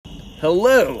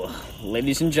Hello,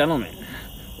 ladies and gentlemen.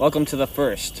 Welcome to the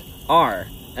first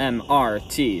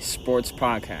RMRT Sports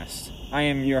Podcast. I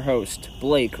am your host,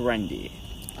 Blake Rendy.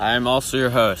 I am also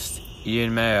your host,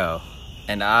 Ian Mayo.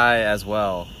 And I, as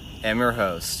well, am your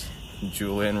host,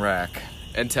 Julian Rack.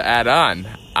 And to add on,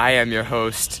 I am your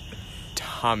host,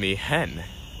 Tommy Hen.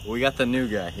 We got the new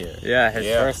guy here. Yeah, his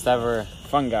first ever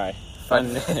Fun guy.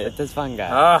 it's this fun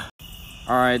guy.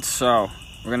 Alright, so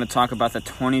we're going to talk about the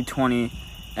 2020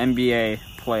 NBA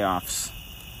playoffs.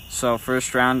 So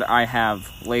first round, I have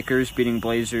Lakers beating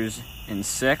Blazers in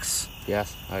 6.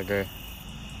 Yes, I agree.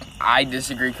 I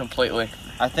disagree completely.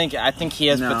 I think he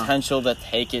has No. potential to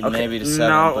take it Okay, maybe to 7.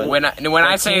 no, but When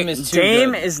I say team is too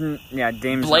Dame good. is...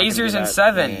 Dame's Blazers in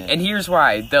 7, and here's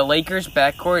why. The Lakers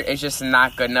backcourt is just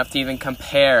not good enough to even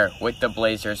compare with the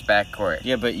Blazers backcourt.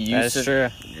 Yeah, but That's Yusuf... true.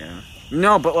 Yeah.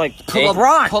 No, but like, put Hey,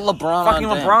 LeBron! Put LeBron Fucking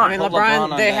on Dame. LeBron. I mean, Put LeBron, on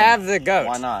they Dame. have the GOAT.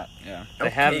 Why not? Yeah. They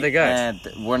have the GOAT. And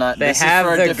we're not... They this have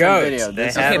is for the a different GOAT. video. They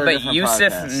This have- is for Okay, a but different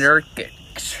Yusuf podcast. Nurkic,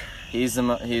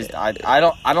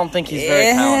 I don't think he's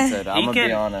very talented. I'm gonna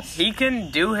be honest. he can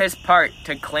do his part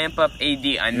to clamp up AD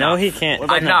enough. No, he can't.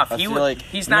 Enough. I He feel will, like-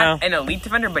 he's not an elite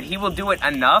defender, but he will do it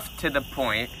enough to the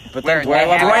point But where then Dwight they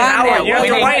have Howard- it Howard, now, yeah,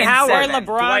 winning Dwight in Howard, 7. LeBron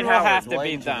Dwight will Howard, have to Dwight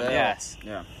beat them. Javale. Yes.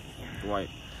 Yeah. Dwight.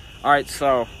 Alright,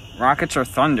 so Rockets or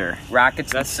Thunder?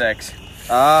 Rockets in 6.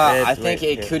 I think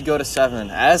it could go to 7.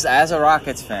 As a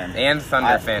Rockets fan. And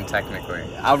Thunder fan, technically.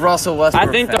 A Russell Westbrook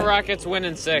I think fan. the Rockets win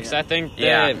in 6. I think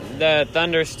Yeah. the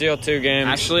Thunder steal 2 games.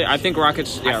 Actually, I think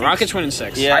Rockets. Yeah, Rockets win in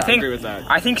 6. Yeah. I agree with that.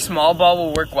 I think small ball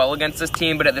will work well against this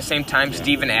team, but at the same time,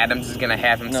 Steven Adams is going to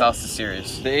have himself the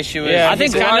series. The issue is... Yeah, I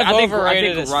think he's kind of I think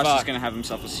overrated as Russ is fuck. going to have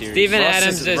himself a series. Steven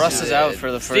Adams is Russ is out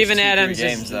for the first Steven 2-3 Adams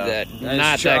games, is though.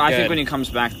 not true. that good. I think when he comes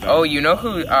back, though. Oh, you know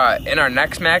who, in our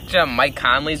next matchup, Mike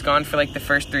Conley's gone for like the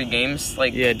first 3 games?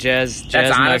 Like, Yeah, Jazz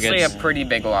that's honestly Nuggets. a pretty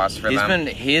big loss for them.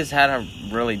 He has had a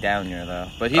really down year though,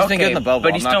 but he's been good in the bubble.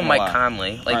 But he's I'm not still gonna Mike lie.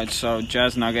 Conley. Like, Alright, so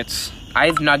Jazz Nuggets. I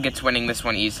have Nuggets winning this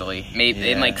one easily, maybe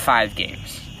in Yeah. like 5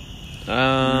 games.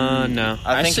 No.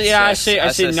 I think I six.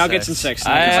 see said Nuggets six. in 6. I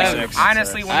Nuggets in have- 6.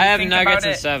 Honestly, when I you have think Nuggets about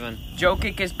in it, 7.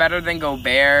 Jokic is better than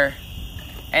Gobert,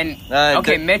 and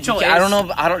Mitchell is. I don't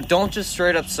know. Don't just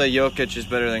straight up say Jokic is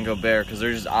better than Gobert because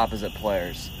they're just opposite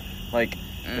players. Like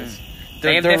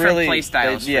They have they're different really, play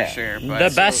styles yeah. for sure. But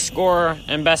The best scorer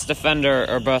and best defender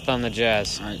are both on the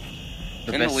Jazz.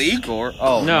 The In the best league? score.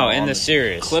 Oh No, in on the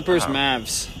series. Clippers,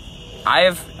 Mavs. I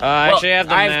have. I actually have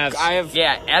the Mavs. I have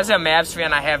Yeah, as a Mavs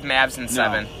fan, I have Mavs in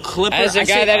 7. Clippers. As a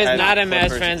guy that is not a Mavs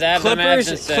Clippers. fan, I have the Mavs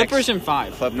in 6. Clippers in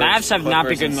 5. Mavs have not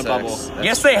been good in the bubble.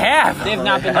 Yes, they have. They have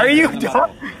not been. Are you good in the dumb?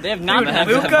 bubble. They have not been. Mavs have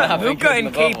not been Luka good in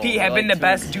and the bubble. KP have been the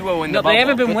best duo in the No, bubble. they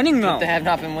haven't been winning though. They have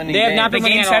not been winning. They have games. not The been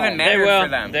winning games at all. haven't They mattered will. for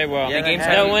them. They will. Yeah, The games they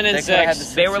They'll haven't. win in They could've had 6.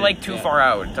 the They were six like seed, too yeah. far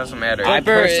out. It doesn't matter. I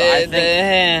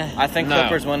I think No.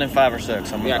 Clippers win in 5 or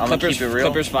 6. I'm Yeah, gonna Clippers. keep it real.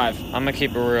 Clippers 5. I'm gonna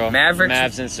keep it real. Mavericks.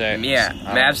 Mavs in 6. Yeah,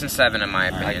 Mavs in 7 in my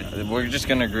opinion. We're just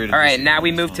gonna agree to All right, disagree. now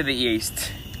we move to the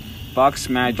East. Bucks,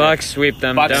 Magic. Bucks sweep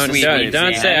them. Bucks don't sweep don't, them.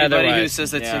 don't Yeah. say Anybody who otherwise.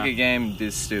 says they Yeah. took a game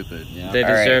is stupid. Yeah. They All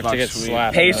right, deserve to Bucks get sweep.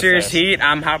 slapped. Pacers, Heat.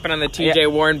 I'm hopping on the TJ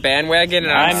Warren bandwagon,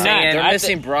 and I'm I'm not. saying They're I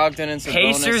missing Brogdon and Sabonis.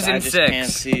 Pacers in I just 6. can't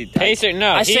see. Pacer,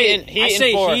 no. I say Heat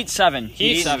in 4. Heat 7.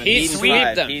 Heat 7. Heat Heat in sweep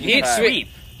five. them. Heat in Heat five. sweep.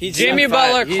 Heat Jimmy in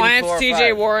Butler five. Heat in clients 4 or TJ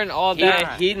 5. Warren all day.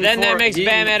 Heat in Then that 4. makes Heat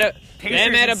Bam in- Pacers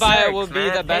in Adebayo 6, will be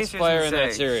man. the best Pacers player in that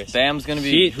 6. series. Bam's gonna be.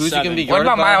 Heat Who's he gonna 7. be What guarded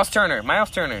about by? Miles Turner? Miles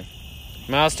Turner.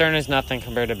 Miles Turner's nothing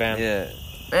compared to Bam. Yeah.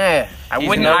 I He's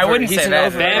wouldn't. an I over- wouldn't he's say an that.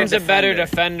 over- Bam's a better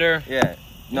defender. defender. Yeah.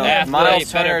 No, athlete,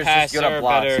 Miles better Turner is just good passer, at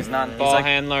blocks. better He's not. ball He's like,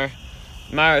 handler.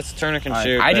 Miles Turner can Alright.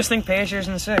 shoot. I but- just think Pacers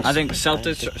in 6. I think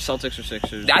Celtics or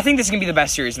Sixers. I think this is gonna be the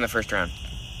best series in the first round.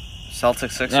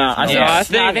 Celtics 6. No, I think, Yeah. I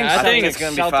think Celtics- it's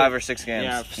gonna be Celtics- 5 or 6 games.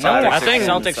 Yeah, No, Celtics, I think-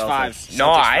 Celtics 5. No,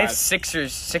 Celtics I have 5.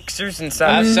 Sixers and I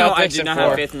 7. have No, I Celtics do in not 4.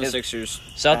 have faith in the Sixers.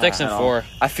 Celtics in at all. 4.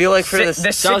 I feel like for Si- the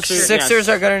the Sixers- Sixers yes.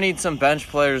 are gonna need some bench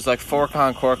players like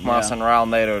Furkan Korkmaz Yeah. and Raul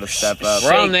Nato to step up.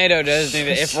 Shake. Raul Nato does need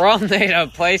it. If Raul Nato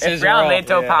places If Raul roll,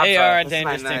 Nato pops they up, are a it's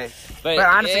dangerous my team. night. But, But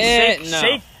honestly,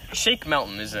 no. Shake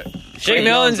Melton is it? Shake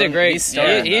Milton's a great. He's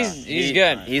starting He's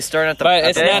good. He's starting at the. But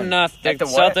it's at not the enough. The At the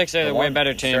what? Celtics are the way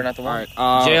better team. Starting at the one.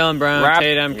 Jalen Brown, Rap-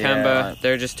 Tatum, yeah. Kemba,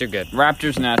 they're just too good.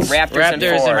 Raptors, Nets. Raptors and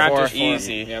Raptors 4. and Raptors,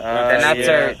 Easy. Yep. The Nets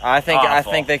are I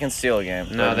awful. think they can steal a game.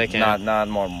 No, but they can't. Not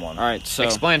more than one. All right, so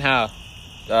Explain how.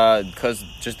 Because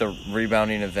just the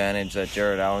rebounding advantage that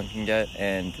Jared Allen can get,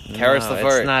 and Karis No, it's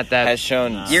LeVert not that- has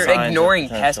shown. You're signs of ignoring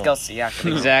potential. Pascal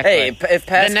Siakam. Exactly. Hey, if the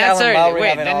Pascal Nets and are Lowry wait.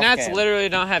 have an The off Nets game, literally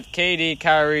don't have KD,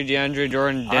 Kyrie, DeAndre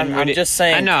Jordan, I'm Dinwiddie. just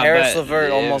saying, I know, Karis but-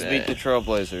 LeVert almost beat the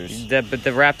Trailblazers. But the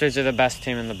Raptors are the best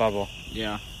team in the bubble.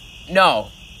 yeah. No.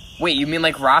 Wait, you mean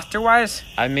like roster-wise?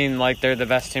 I mean, like they're the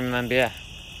best team in the NBA.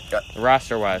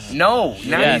 Roster-wise. No,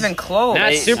 not Yes. even close.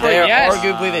 Not super. They are Yes.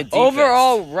 arguably the deepest.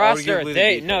 Overall roster, Arguably the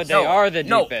they deepest. they are the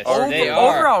deepest. They are.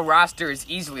 Overall roster is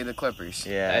easily the Clippers.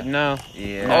 Yeah. No.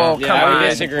 Yeah. Oh, Yeah, come I would on.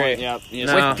 disagree. Yep.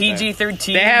 No. With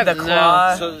PG-13, They have- the no.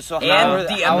 Claw, So and how are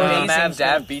the how are amazing the Mavs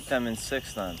gonna depth. beat them in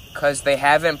 6 then? because they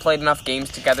haven't played enough games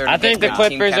together. To I think get the good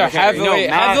team Clippers are chemistry. heavily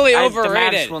The Mavs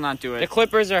overrated. will not do The it.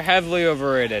 Clippers are heavily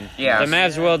overrated. Yeah. The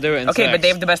Mavs will do it in Okay, 6. but they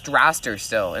have the best roster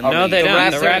still. In the No, league. they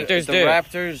don't. The Raptors the do.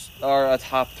 Raptors are a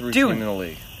top 3 Dude. team in the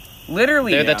league.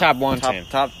 Literally, They're the top one team.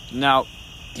 Top. No,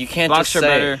 You can't Bucks just are say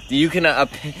better. you can.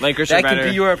 Lakers That are better. could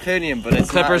be your opinion, but it's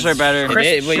Clippers not, are better. It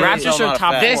is- wait, Raptors still are not a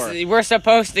top fact. four. We're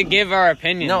supposed to give our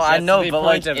opinions. No, I That's know, the but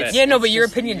point like, of it. it's- Yeah, no, but it's your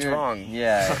just- opinion's you're- wrong.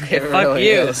 Yeah. Okay, it fuck really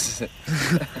you. is.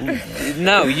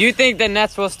 No, you think the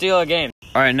Nets will steal a game.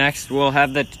 All right, next we'll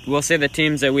say the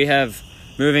teams that we have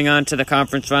moving on to the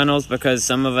conference finals because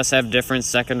some of us have different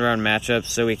second round matchups,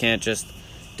 so we can't just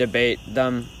debate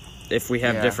them if we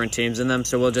have Yeah. different teams in them.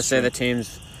 So we'll just say the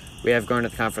teams we have going to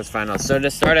the conference finals. So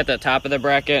to start at the top of the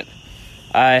bracket,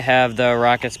 I have the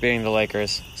Rockets beating the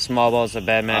Lakers. Small ball's a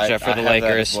bad matchup for I the have that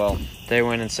Lakers. as well. They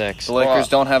win in 6. The Lakers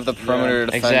don't have the perimeter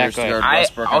defenders exactly. to guard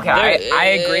Westbrook. I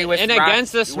agree with And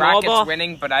against the small Rockets ball-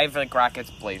 winning, but I have like Rockets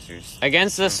Blazers.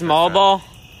 Against the small ball,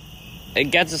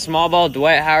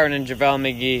 Dwight Howard and JaVale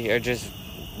McGee are just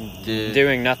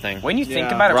doing nothing. When you think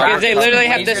Yeah. about it, Because Rockets they literally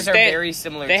and have to Blazers are stand- very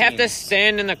similar. They have to teams.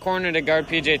 stand in the corner to guard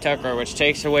PJ Tucker, which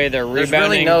takes away their There's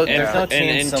rebounding really and, no team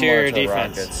and similar interior to the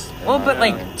defense. Rockets. Well, but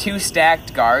like two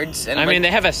stacked guards, and I like, mean,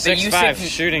 they have a the 6'5" Yusuf-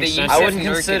 shooting the center. Yusuf I wouldn't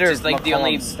Nurkic consider is like the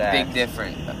only McCollum stacked. big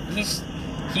difference.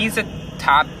 He's a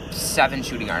top 7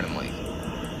 shooting guard in the league.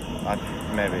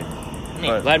 Maybe.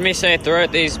 But Let me say,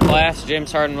 throughout these playoffs,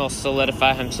 James Harden will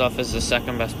solidify himself as the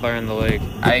second best player in the league.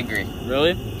 I agree.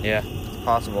 Really? Yeah.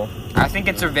 possible. I think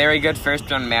it's a very good first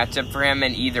round matchup for him,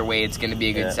 and either way, it's going to be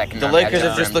a good second The round Lakers matchup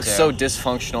have just for him, looked too. so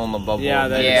dysfunctional in the bubble. Yeah,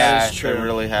 that Yeah. is true. They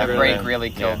really The haven't. break been. really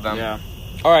killed them. Yeah.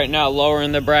 All right, now lower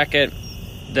in the bracket,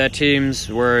 the teams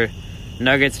were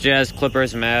Nuggets, Jazz,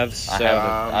 Clippers, Mavs. So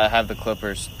I have the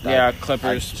Clippers. Yeah,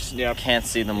 Clippers. I can't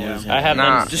see them Yeah. losing. I have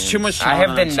Nah. them. Just too much I talent have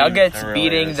on the that team. Nuggets It really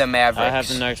beating is. the Mavericks. I have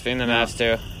the Nuggets beating the Mavs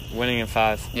too, winning in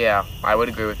 5. Yeah, I would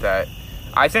agree with that.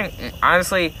 I think,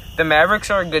 honestly, the Mavericks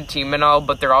are a good team and all,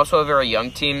 but they're also a very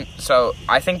young team. So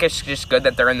I think it's just good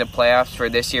that they're in the playoffs for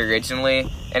this year originally.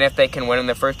 And if they can win in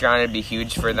the first round, it'd be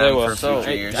huge for They them will. for So,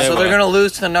 future years. They so will. they're going to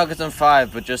lose to the Nuggets in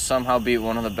 5, but just somehow beat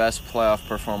one of the best playoff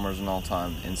performers in all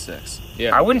time in 6.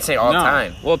 Yeah. I wouldn't say all No.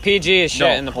 time. Well, PG is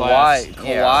shit in the playoffs. Kawhi,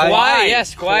 Yeah. Kawhi,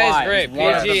 yes, Kawhi is Kawhi great. is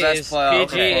one of the PG best is playoff PG is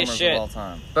performers shit. of all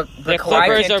time. But The Kawhi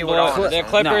Clippers can't are do it all. blown. The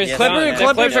Clippers, No,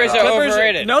 don't- the Clippers are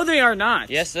overrated. No, they are not.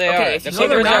 Yes, they Okay, are. if The you say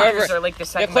the Clippers are Raptors over. are like the The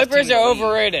second Clippers best team are in the league.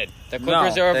 overrated. The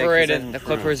Clippers No, are they- overrated. they- The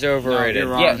Clippers are overrated. you're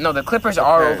wrong. Yeah, no, the Clippers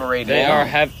are Okay. overrated. They are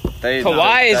have.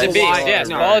 Kawhi is a beast. Kawhi- Yes,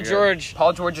 no, Paul very good. George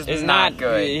Paul George is is not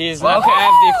good. He's Well, not have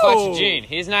the Whoa! clutch gene.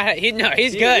 He's not. He's good.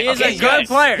 He is Okay, a good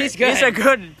player. He's good. He's a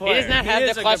good player. He does not He have is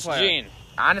the a good clutch player. gene.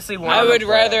 Honestly, one I of would the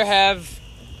rather playoffs. have.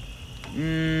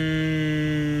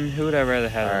 Who would I rather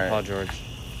have than Alright. Paul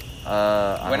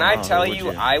George? When I tell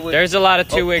you, I would. There's a lot of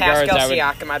two-way guards. Pascal I would.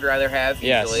 Siakam, I'd rather have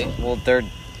Yes. easily. Well, they're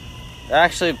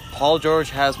actually Paul George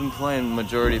has been playing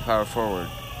majority power forward.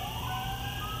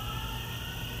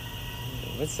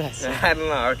 What's that? I don't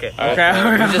know. Okay.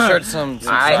 Okay. We just heard some.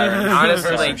 I sirens. honestly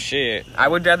Some like. shit. I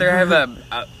would rather have a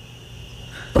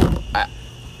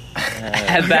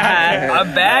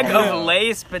bag of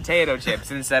Lay's potato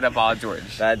chips instead of Paul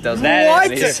George. That doesn't. That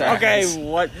make is- any sense. Okay,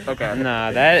 what? Okay.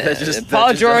 Nah, That just Paul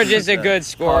doesn't George make is a sense. good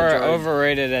scorer, George.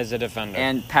 overrated as a defender.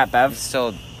 And Pat He's Bev. still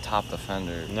a top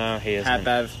defender. No, he isn't. Pat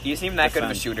Bev. You seem that good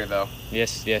of a Defend. shooter, though.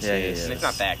 Yes, Yeah, he he is. is. He's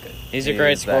not that good. He's a He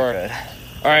great is that scorer. good.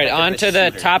 All right, That good on of to a the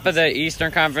shooter. top of the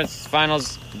Eastern Conference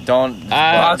Finals. Don't. Bucks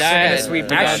are gonna sweep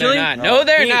the no, Bucks. they're not. No,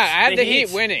 they're Heat. not. I have The the Heat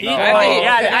Heat. winning. Heat. I Oh, have the Heat.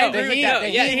 yeah, I No, agree the with Heat. that. No, The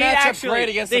yes, Heat matchup actually- great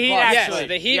against the the Heat Bucks. actually. Yes,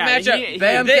 the Heat Yeah, matchup.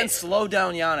 Bam They- can slow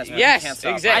down Giannis. But he can't Yes, stop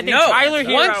him. exactly. I think No, Tyler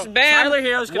Hero- once Bam, Tyler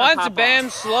Hero's gonna once pop Bam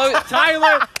off. slows.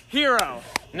 Tyler Hero.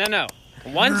 No.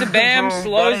 Once Bam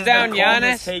slows down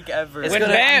Giannis. Take ever. It's When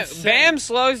gonna- Bam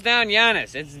slows down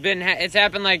Giannis, it's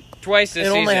happened like twice this It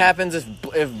season. only happens if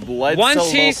Bledsoe,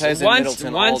 Once he Lopez, and Middleton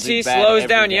all once do he bad slows every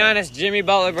down game. Giannis, Jimmy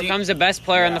Butler becomes the best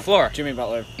player on the floor. Jimmy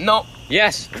Butler. No,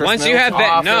 Yes. Chris Once you have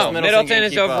Middleton- no, Chris Middleton Middleton can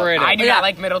is keep up. overrated. I do not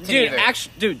like Middleton Dude,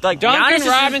 either. like Duncan Giannis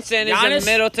Robinson is a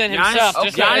Middleton himself,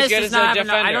 just not as Giannis good does as not a have enough-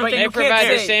 defender. I don't think They you can't provide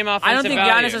the say- same offensive I don't think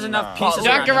value. Giannis has enough No. pieces.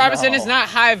 Duncan around him. Robinson is not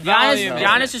high value.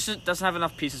 Giannis just doesn't have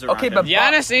enough pieces around Okay, him. but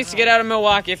Giannis needs to get out of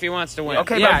Milwaukee if he wants to win.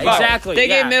 Okay, Yeah, but exactly. They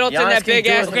yeah. gave Middleton Giannis that can big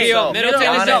do ass it deal. himself. Middleton is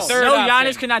Giannis- a third No, option.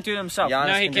 Giannis cannot do it himself. Giannis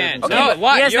No, he can do it can't. himself. No,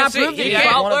 what? He has You'll not see. proved it He yet.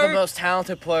 can't. One of Butler- the most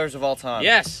talented players of all time.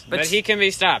 Yes, but he can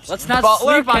be stopped. Let's not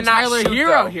Butler sleep on cannot Tyler shoot,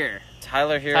 Hero though. here.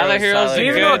 Tyler Hero. Tyler Hero's Do you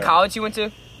even good. know what college he went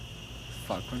to?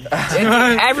 Fuck.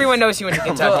 Everyone knows he went to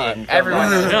Kentucky. on, Everyone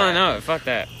come knows. No, fuck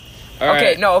that. All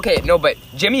Okay, right. no, but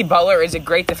Jimmy Butler is a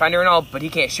great defender and all, but he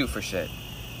can't shoot for shit.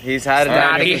 He's had a All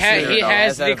right, down he year.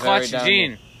 has had the a very clutch down gene.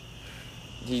 year.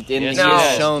 He Yes, he has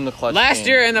does. shown the clutch Last gene.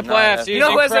 year in the No, playoffs, that's- he You know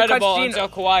was who has the clutch incredible gene? until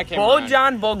Kawhi came around.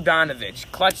 Bojan Bogdanovic,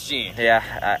 clutch gene. Yeah,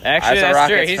 Actually, as a that's true.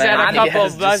 Rockets He's fan, had a he couple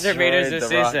has of buzzer beaters destroyed this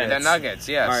the season. The Rockets. Nuggets,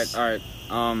 yes. All right.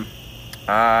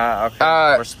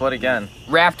 Okay. We're split again.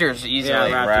 Raptors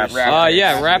easily. Yeah,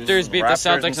 Raptors. Raptors beat the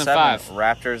Celtics in 5.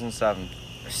 Raptors in 7.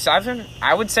 7?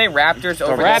 I would say Raptors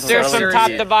over the Raptors from Sixers.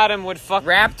 top to bottom would fuck.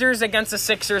 Raptors against the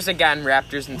Sixers again.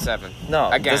 Raptors in 7. No,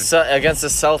 Again. against the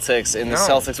Celtics, and the No.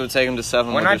 Celtics would take them to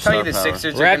 7. When with I their tell you star the power.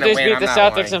 Sixers are going to Raptors win, beat I'm the not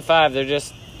Celtics lying. in 5. They're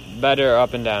just better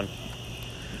up and down.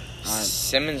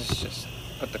 Simmons just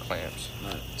put the clamps.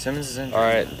 Simmons is injured. All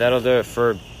right, that'll do it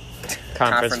for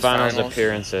conference finals finals.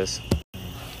 appearances.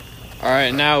 All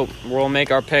right, now we'll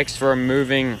make our picks for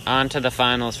moving on to the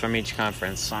finals from each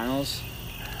conference. Finals.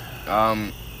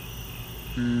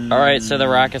 All right, so the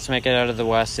Rockets make it out of the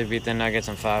West. They beat the Nuggets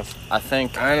in 5. I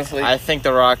think Honestly,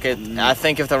 the Rockets. I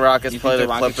think if the Rockets You play think the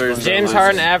the Rockets Clippers, will they James lose.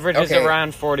 Harden averages Okay.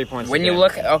 around 40 points. when a you game.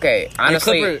 look, okay,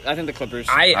 honestly, I think the Clippers.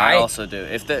 I I also do.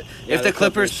 If the the Clippers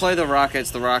Clippers. play the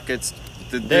Rockets, they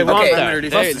won't. Okay, though.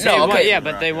 They no, won't- okay. yeah,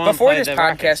 but they won't before play this the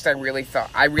podcast, Rockets.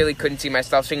 I really couldn't see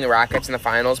myself seeing the Rockets in the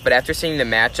finals. But after seeing the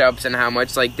matchups and how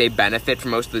much like they benefit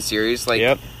from most of the series, like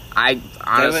Yep. I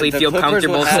honestly The feel Clippers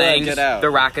comfortable would have to saying get out. the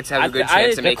Rockets have a good chance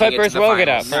of the making Clippers it to the will get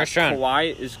finals. out first round.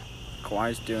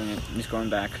 Kawhi's doing it. He's going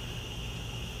back.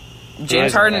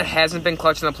 James Yeah. Harden hasn't been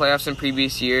clutch in the playoffs in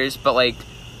previous years, but like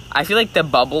I feel like the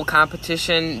bubble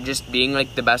competition, just being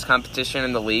like the best competition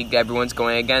in the league, everyone's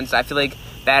going against. I feel like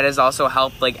that has also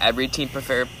helped like every team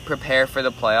prepare for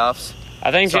the playoffs. I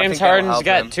think So I James think that'll Harden's help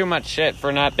got him. too much shit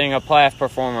for not being a playoff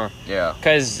performer. Yeah.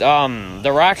 Because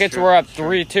the Rockets were up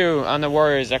 3-2 on the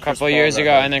Warriors a couple Paul years got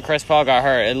ago, hurt. and then Chris Paul got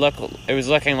hurt. It was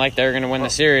looking like they were going to win the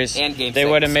series. And Game they 6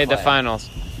 would have made the Clay. finals.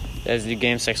 As the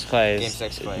Game 6 play is Game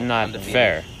 6 Clay, not undefeated.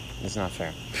 fair. It's not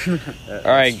fair.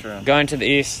 All right, going to the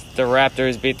East, the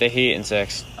Raptors beat the Heat in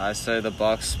 6. I say the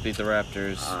Bucks beat the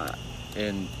Raptors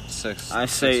in 6. I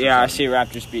see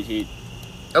Raptors beat Heat.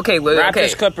 Okay,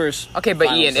 Raptors Clippers. Okay, but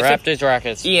Finals. Ian,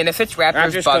 Rockets. if it's Raptors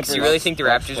Raptors, Bucks, Clippers. you really think the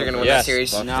Raptors are going to win Yes. the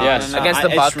series? Bucks. Yes. Against the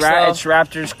Bucks, It's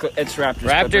Raptors. It's Raptors.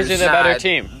 Raptors Clippers. are the better Nah,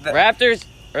 team. the- Raptors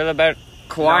are the better.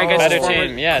 Kawhi against Better his former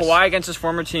team, yes. Kawhi against his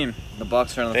former team. The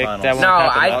Bucks are in the They- finals. that won't No,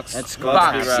 happen. I Bucks. It's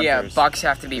Bucks. Raptors. Yeah, Bucks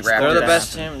have to be They're Raptors. the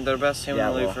best team. They're the best team Yeah,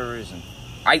 in the league well. for a reason.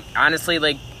 I honestly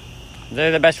like.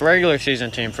 They're the best regular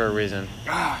season team for a reason.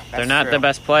 They're not true. the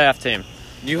best playoff team.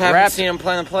 You haven't Rapt- seen them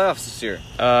play in the playoffs this year.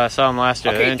 Saw them last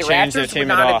year. Okay, they the didn't change their Raptors would team at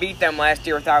not have all. beat them last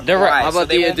year without They're- Kawhi. how How so about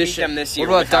they the won't beat addition? them this year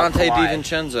What about without Dante Kawhi.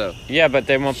 DiVincenzo? Yeah, but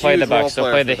they won't play Huge the Bucks. role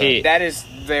They'll player play for the them. Heat. That is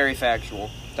very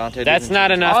factual. Dante That's DiVincenzo.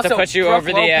 not enough to Also, put you Brook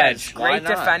over the Lopez, edge. Why Great not?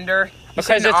 defender. He's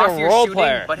Because an it's a off-year role shooting,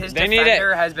 player. But his They need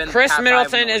defender it. has been Chris top 5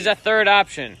 Middleton in the is a league. third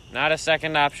option, not a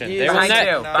second option. He They is will, behind two,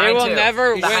 they behind will two.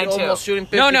 never He's win. two. almost shooting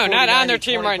 50, No, 40, not on 90, their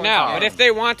team 20 right points now. a But game. if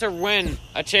they want to win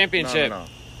a championship, No.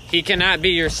 he cannot be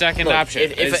your second Look, option.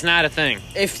 if It's it- not a thing.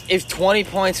 If 20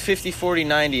 points, 50, 40,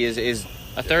 90 is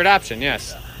A third option,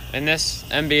 yes. In this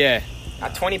NBA.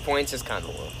 20 points is kind of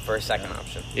low for a second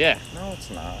option. Yeah. no,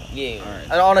 it's not. Yeah.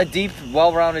 And on a deep,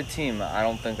 well-rounded team, I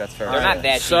don't think that's fair. They're not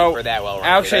that So, deep or that well.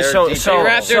 Actually, They're so deep. The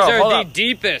Raptors hold are up. the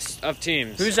deepest of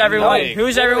teams. Who's in the everyone? league.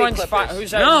 Who's Literally everyone's? Clippers.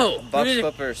 Who's No. Bucks, Who do you,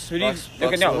 Clippers. who do you, Bucks, okay,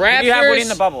 Bucks, no, Clippers. who do you have Raptors- winning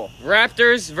the bubble?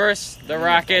 Raptors versus the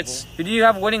Rockets. Who do you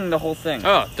have winning the whole thing?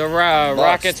 Oh, the Bucks.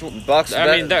 Rockets. Bucks.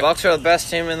 I mean, they're- Bucks are the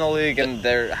best team in the league, and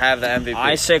they have the MVP.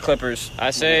 I say Clippers. I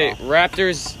say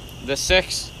Raptors, the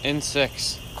 6 in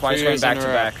 6. Kawhi's 2 going years in back a to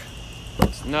row. back.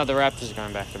 No, the Raptors are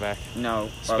going back to back. No,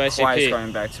 Spicy Kawhi's P.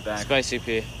 going back to back. Spicy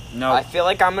P. No, I feel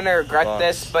like I'm gonna regret Bucks.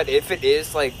 this, but if it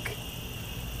is like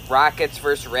Rockets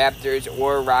versus Raptors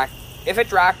if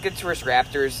it's Rockets versus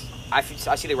Raptors, I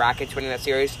see the Rockets winning that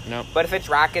series. Nope. But if it's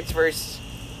Rockets versus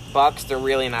Bucks, they're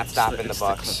really not stopping it's the the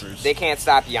Bucks. Clippers. They can't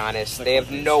stop Giannis. They have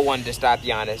no one to stop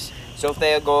Giannis. So if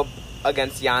they go up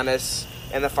against Giannis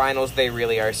in the finals, they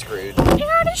really are screwed.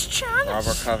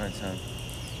 Robert Covington.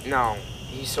 No,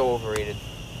 he's so overrated.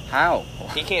 How?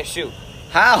 He can't shoot.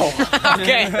 How?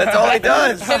 Okay. That's all he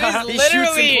does. That is He shoots and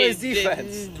literally plays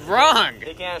defense. wrong.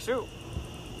 He can't shoot.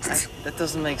 That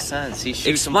doesn't make sense. He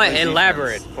shoots and plays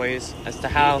Elaborate, defense. please, as to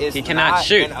how is he cannot not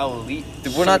shoot. An elite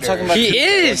We're not talking about. He two-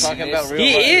 is. We're talking about real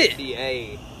He life. is.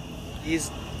 NBA.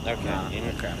 He's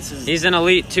Okay. This is, He's an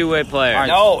elite two-way player.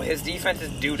 No, his defense is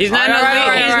dude. He's not an All right, elite. all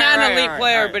right, He's all not right, an elite all right,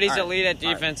 player, all right, but he's all right. elite at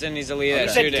defense and he's elite at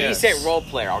He's a shooting. decent role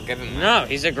player. I'll give him that. No,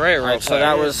 he's a great role Alright, so player.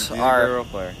 that was He's a our. real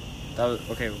player. That was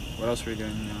okay. What else are we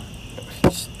doing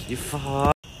now? You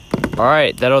fuck. All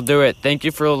right, that'll do it. Thank you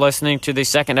for listening to the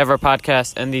second ever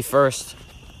podcast and the first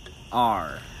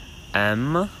R.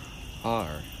 M.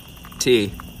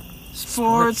 T.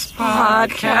 Sports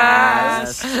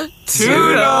Podcast.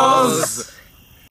 Toodles.